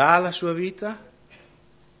dà la sua vita,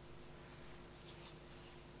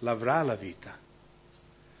 l'avrà la vita.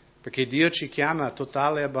 Perché Dio ci chiama a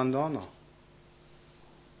totale abbandono.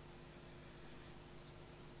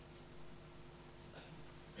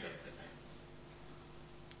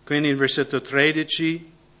 Quindi in versetto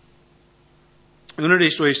 13, uno dei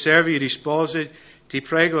suoi servi rispose, ti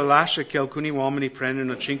prego lascia che alcuni uomini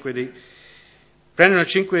prendano 5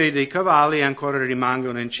 dei cavalli e ancora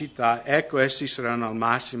rimangono in città. Ecco, essi saranno al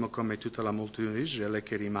massimo come tutta la moltitudine di Israele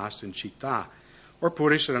che è rimasta in città.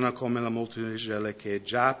 Oppure saranno come la moltitudine di Israele che è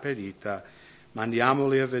già perita.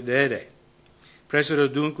 Mandiamoli a vedere. Presero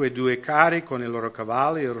dunque 2 carri con i loro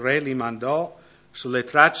cavalli. Il re li mandò sulle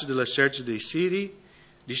tracce dell'esercito dei Siri,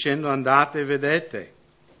 dicendo andate e vedete.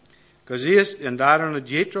 Così andarono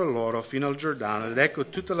dietro a loro fino al Giordano ed ecco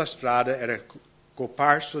tutta la strada era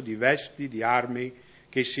coparso di vesti, di armi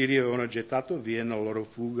che i Siri avevano gettato via nella loro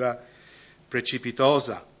fuga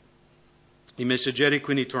precipitosa. I messaggeri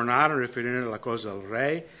quindi tornarono a riferire la cosa al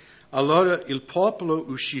re. Allora il popolo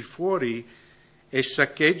uscì fuori e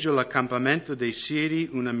saccheggiò l'accampamento dei Siri.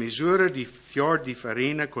 Una misura di fior di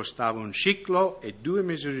farina costava un ciclo e 2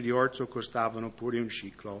 misure di orzo costavano pure un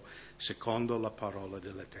ciclo, secondo la parola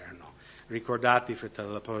dell'Eterno. Ricordate,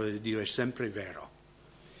 fratelli, la parola di Dio è sempre vero.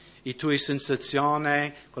 Le tue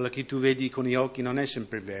sensazioni, quello che tu vedi con gli occhi non è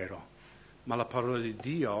sempre vero, ma la parola di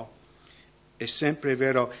Dio è sempre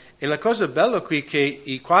vero. E la cosa bella qui è che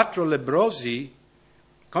i 4 lebbrosi,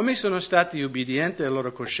 come sono stati ubbidienti alle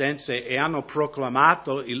loro coscienze e hanno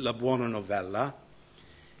proclamato la buona novella,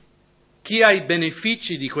 chi ha i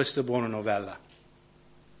benefici di questa buona novella?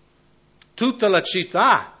 Tutta la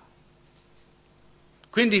città.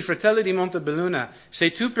 Quindi, fratelli di Montebelluna,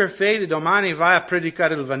 se tu per fede domani vai a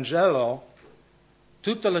predicare il Vangelo,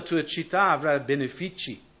 tutta la tua città avrà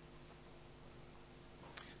benefici,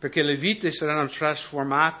 perché le vite saranno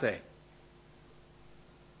trasformate.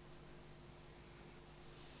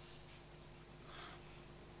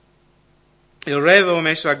 Il re aveva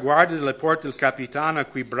messo a guardia delle porte il capitano a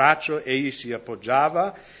cui braccio egli si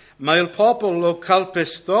appoggiava, ma il popolo lo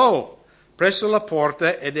calpestò presso la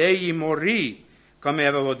porta ed egli morì, come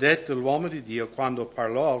aveva detto l'uomo di Dio quando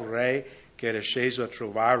parlò al re che era sceso a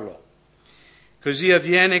trovarlo. Così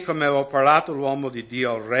avviene come aveva parlato l'uomo di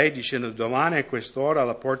Dio al re, dicendo: domani a quest'ora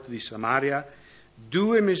alla porta di Samaria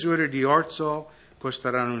 2 misure di orzo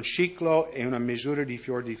costeranno un ciclo e una misura di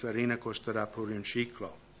fior di farina costerà pure un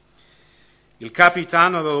ciclo. Il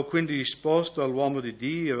capitano aveva quindi risposto all'uomo di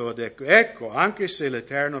Dio, aveva detto: ecco, anche se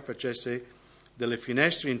l'Eterno facesse delle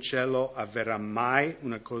finestre in cielo, avverrà mai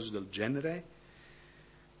una cosa del genere?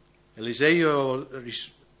 Eliseo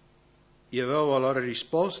gli aveva allora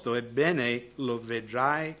risposto: ebbene, lo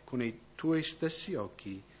vedrai con i tuoi stessi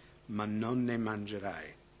occhi, ma non ne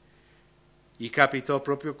mangerai. Gli capitò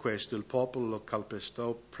proprio questo, il popolo lo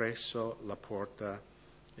calpestò presso la porta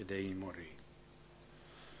ed egli morì.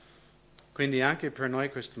 Quindi anche per noi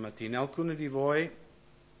questa mattina, alcuni di voi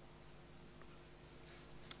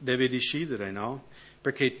deve decidere, no?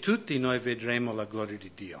 Perché tutti noi vedremo la gloria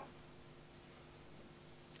di Dio.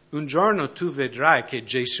 Un giorno tu vedrai che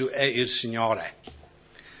Gesù è il Signore.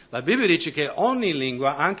 La Bibbia dice che ogni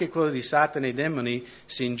lingua, anche quella di Satana e demoni,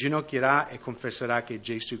 si inginocchierà e confesserà che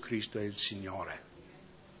Gesù Cristo è il Signore.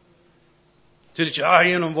 Tu dici: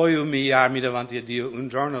 io non voglio umiliarmi davanti a Dio. Un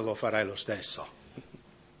giorno lo farai lo stesso.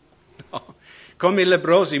 No. Come i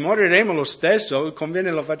lebbrosi, moriremo lo stesso,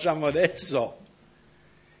 conviene lo facciamo adesso.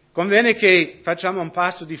 Conviene che facciamo un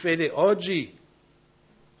passo di fede oggi,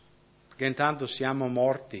 perché intanto siamo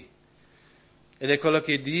morti. Ed è quello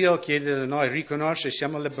che Dio chiede da noi, riconosce: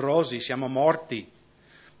 siamo lebbrosi, siamo morti.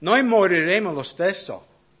 Noi moriremo lo stesso.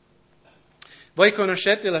 Voi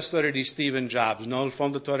conoscete la storia di Steve Jobs, no? Il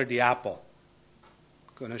fondatore di Apple.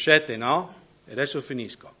 Conoscete, no? E adesso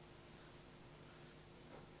finisco.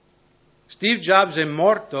 Steve Jobs è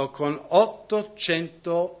morto con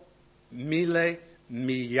 800.000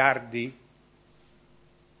 miliardi,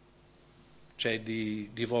 cioè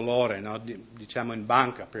di valore, no? Diciamo in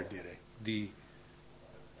banca, per dire.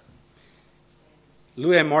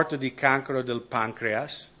 Lui è morto di cancro del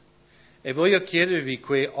pancreas e voglio chiedervi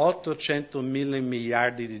quei 800.000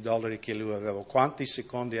 miliardi di dollari che lui aveva, quanti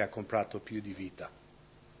secondi ha comprato più di vita?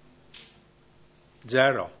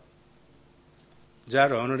 0. È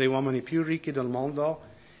uno dei uomini più ricchi del mondo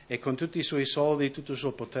e con tutti i suoi soldi e tutto il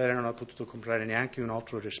suo potere non ha potuto comprare neanche un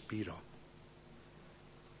altro respiro.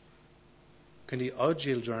 Quindi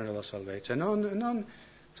oggi è il giorno della salvezza. Non,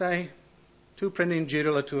 sai, tu prendi in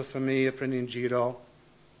giro la tua famiglia, prendi in giro,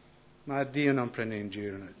 ma Dio non prende in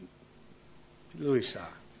giro. Lui sa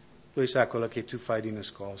quello che tu fai di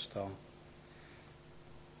nascosto.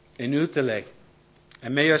 È inutile. È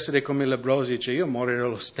meglio essere come i lebbrosi, dice: io morirò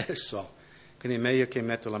lo stesso. Quindi è meglio che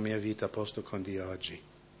metto la mia vita a posto con Dio oggi.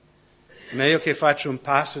 È meglio che faccio un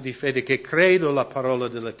passo di fede, che credo alla parola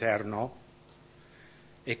dell'Eterno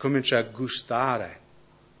e comincio a gustare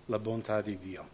la bontà di Dio.